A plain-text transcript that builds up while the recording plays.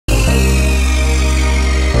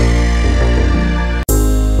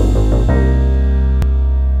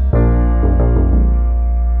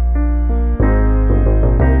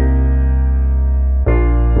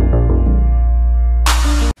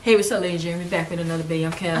Hey, what's up, ladies and gentlemen? Back with another video.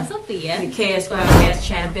 I'm Kellz. I'm Sophia. The Kellz Podcast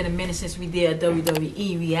channel. Been a minute since we did a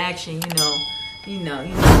WWE reaction. You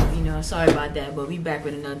know. Sorry about that, but we back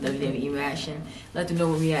with another WWE reaction. Let them know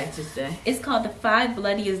what we reacted today. It's called the 5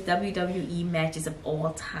 bloodiest WWE matches of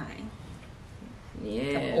all time.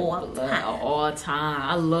 Yeah, all time.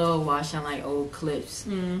 I love watching like old clips.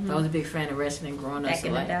 I was a big fan of wrestling growing up, Back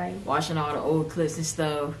in the day. Watching all the old clips and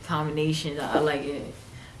stuff, combinations. I like it.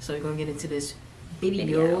 So we're gonna get into this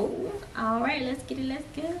video. Alright, let's get it, let's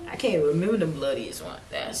go. I can't remember the bloodiest one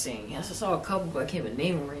that I seen. I saw a couple, but I can't even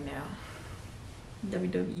name them right now.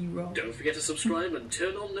 WWE Raw. Don't forget to subscribe and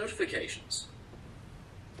turn on notifications.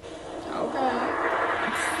 Okay.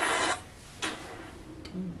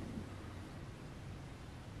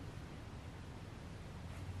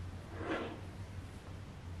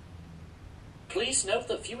 Please note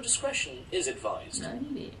that viewer discretion is advised. No, he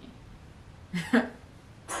didn't.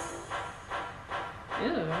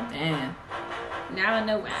 Ew. Damn. Now I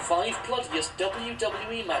know why. 5 bloodiest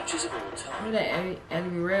WWE matches of all time. Look at that, Eddie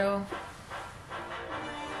Guerrero.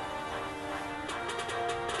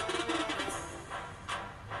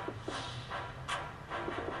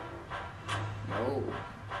 No.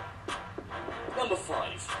 Number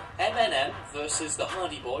 5. MNM versus the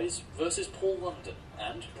Hardy Boys versus Paul London,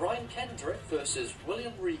 and Brian Kendrick versus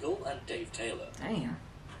William Regal and Dave Taylor. Damn.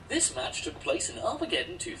 This match took place in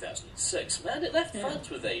Armageddon 2006, and it left fans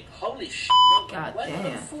with a holy shit moment when an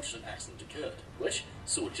unfortunate accident occurred, which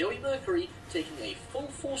saw Joey Mercury taking a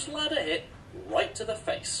full-force ladder hit right to the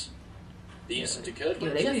face. The incident occurred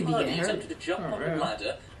when Jeff Hardy attempted to jump on the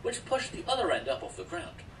ladder, which pushed the other end up off the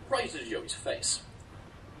ground, right into Joey's face.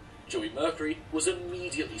 Joey Mercury was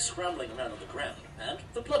immediately scrambling around on the ground, and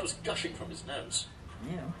the blood was gushing from his nose.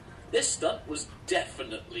 Ew. This stunt was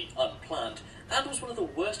definitely unplanned, and was one of the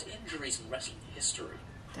worst injuries in wrestling history.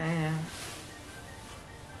 Damn.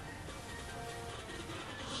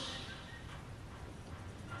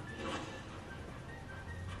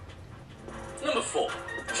 Number 4.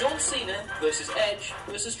 John Cena versus Edge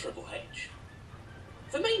versus Triple H.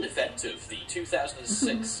 The main event of the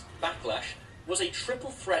 2006 Backlash was a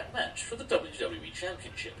triple threat match for the WWE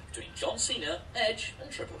Championship between John Cena, Edge, and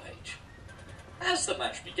Triple H. As the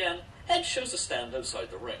match began, Edge chose to stand outside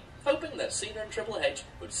the ring, hoping that Cena and Triple H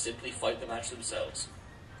would simply fight the match themselves.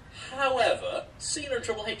 However, Cena and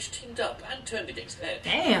Triple H teamed up and turned against Edge.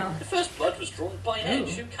 Damn. The first blood was drawn by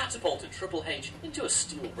Edge, who catapulted Triple H into a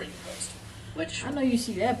steel ring post, which... I know you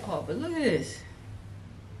see that part, but look at this.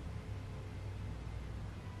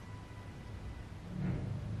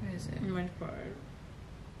 Where is it? Which part?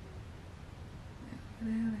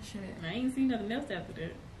 Where the hell that shit at? I ain't seen nothing else after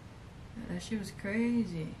that. That shit was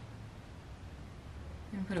crazy.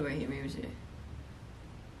 Let me put it right here, maybe it's it.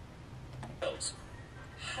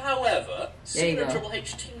 However, Cena and Triple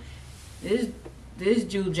H teamed... This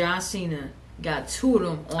Jew, John Cena, got 2 of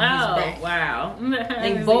them on his back. Wow.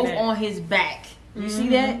 They both on his back. You see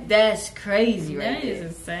that? That's crazy right that there. That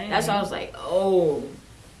is insane. That's why I was like, oh.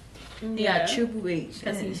 He Yeah. got Triple H.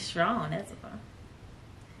 Because he's strong, that's why.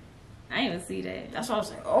 I didn't even see that. That's why I was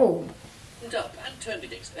like, oh. Up and turned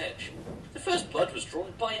against Edge. The first blood was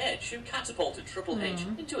drawn by Edge, who catapulted Triple H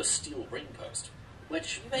into a steel ring post,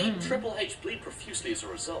 which made Triple H bleed profusely as a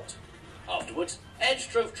result. Afterwards, Edge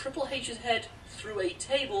drove Triple H's head through a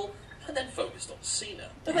table and then focused on Cena.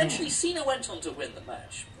 Eventually, Cena went on to win the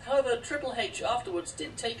match. However, Triple H afterwards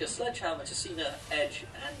did take a sledgehammer to Cena, Edge,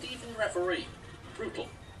 and even referee. Brutal.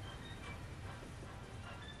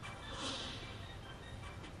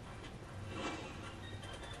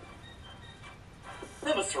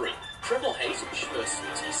 Number 3. Triple H versus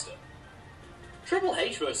Batista. Triple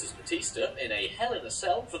H versus Batista in a Hell in a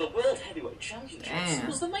Cell for the World Heavyweight Championships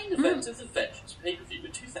was the main event of the Vengeance pay-per-view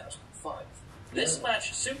in 2005. This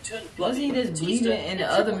match soon turned bloody. Was he just bleeding in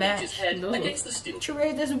the other match? Against the steel. Triple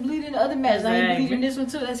H doesn't bleed in the other match. I ain't bleeding in this one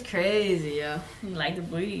too. That's crazy, yo. He like to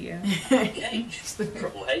bleed, yeah.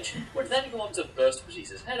 Triple H would then go on to burst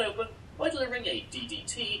Batista's head open by delivering a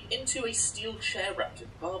DDT into a steel chair wrapped in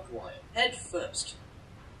barbed wire, head first.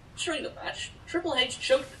 During the match, Triple H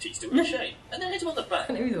choked Batista with a chain, and then hit him on the back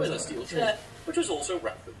with a steel chair, which was also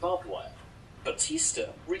wrapped with barbed wire.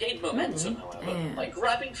 Batista regained momentum, however, by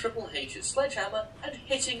grabbing Triple H's sledgehammer and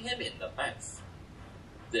hitting him in the mouth.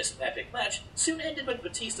 This epic match soon ended when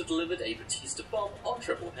Batista delivered a Batista bomb on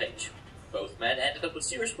Triple H. Both men ended up with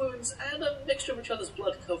serious wounds and a mixture of each other's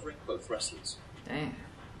blood covering both wrestlers. Damn.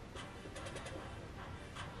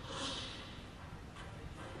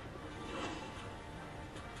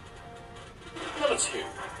 Number 2.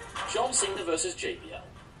 John Cena versus JBL.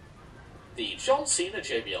 The John Cena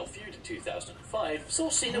JBL feud in 2005 saw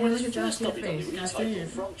Cena win his first WWE title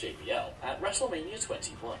from JBL at WrestleMania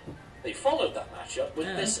 21. They followed that matchup with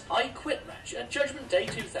this I Quit match at Judgment Day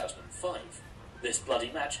 2005. This bloody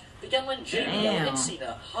match began when JBL hit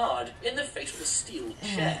Cena hard in the face with a steel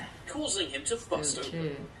chair, causing him to bust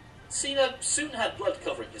open. Cena soon had blood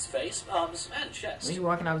covering his face, arms, and chest. He's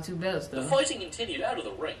walking out with 2 belts, though. The fighting continued out of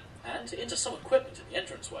the ring and into some equipment in the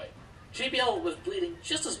entranceway. JBL was bleeding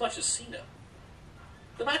just as much as Cena.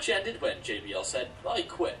 The match ended when JBL said, "I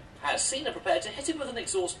quit," as Cena prepared to hit him with an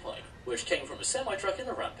exhaust pipe, which came from a semi-truck in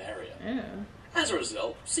the ramp area. As a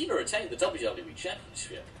result, Cena retained the WWE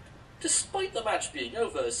Championship. Despite the match being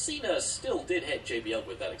over, Cena still did hit JBL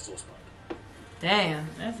with that exhaust pipe. Damn.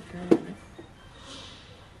 That's crazy.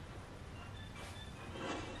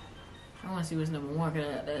 I want to see what's number 1,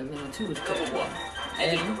 because that number 2 was good. Number 1,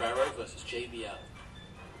 Eddie Guerrero versus JBL.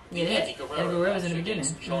 The Yeah, Eddie Guerrero match was in the beginning.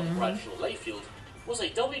 against John Bradshaw Layfield was a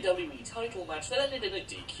WWE title match that ended in a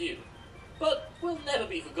DQ, but will never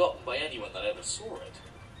be forgotten by anyone that ever saw it.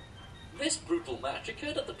 This brutal match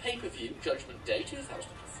occurred at the pay-per-view Judgment Day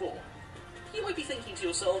 2004. You might be thinking to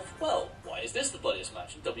yourself, well, why is this the bloodiest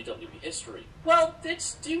match in WWE history? Well,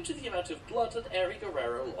 it's due to the amount of blood that Eddie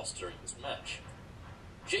Guerrero lost during this match.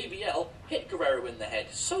 JBL hit Guerrero in the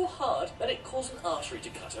head so hard that it caused an artery to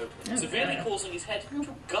cut open, severely causing his head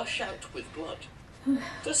to gush out with blood.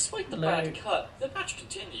 Despite the bad cut, the match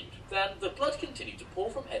continued. Then the blood continued to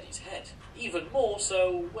pour from Eddie's head. Even more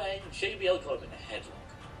so when JBL got him in a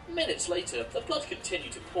headlock. Minutes later, the blood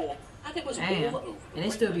continued to pour, and it was all over the And they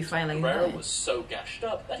still be fighting like Guerrero that. was so gashed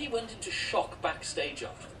up that he went into shock backstage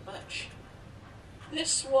after the match.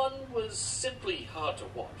 This one was simply hard to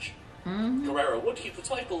watch. Guerrero would keep the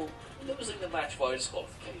title, losing the match via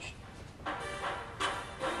disqualification.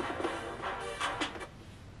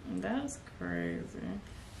 That's crazy.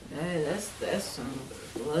 That's some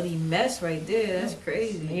bloody mess right there. That's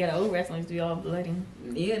crazy. Yeah, the old wrestling used to be all bloody.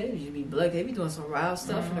 Yeah, they used to be bloody. They be doing some wild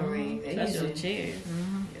stuff in the ring. They That's used your chair.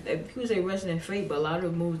 People say wrestling fake, but a lot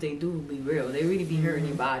of the moves they do be real. They really be hurting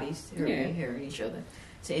their bodies, hurting each other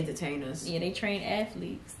to entertain us. Yeah, they train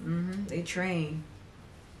athletes. They train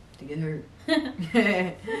to get hurt.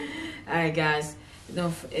 Alright, guys.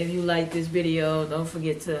 If you like this video, don't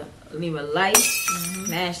forget to leave a like,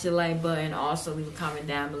 smash the like button. Also, leave a comment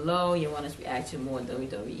down below. You want us to react to more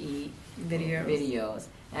WWE videos.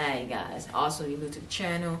 Alright, guys. Also, if you're new to the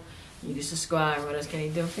channel, you can subscribe. What else can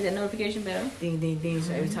you do? Hit that notification bell. Ding, ding, ding.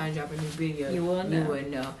 So every time I drop a new video, you will know. You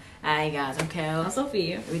would know. Alright, guys. I'm Kellz. I'm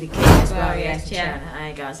Sophia. We the Kellz Reaction channel.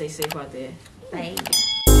 Alright, guys. Stay safe out there. Bye.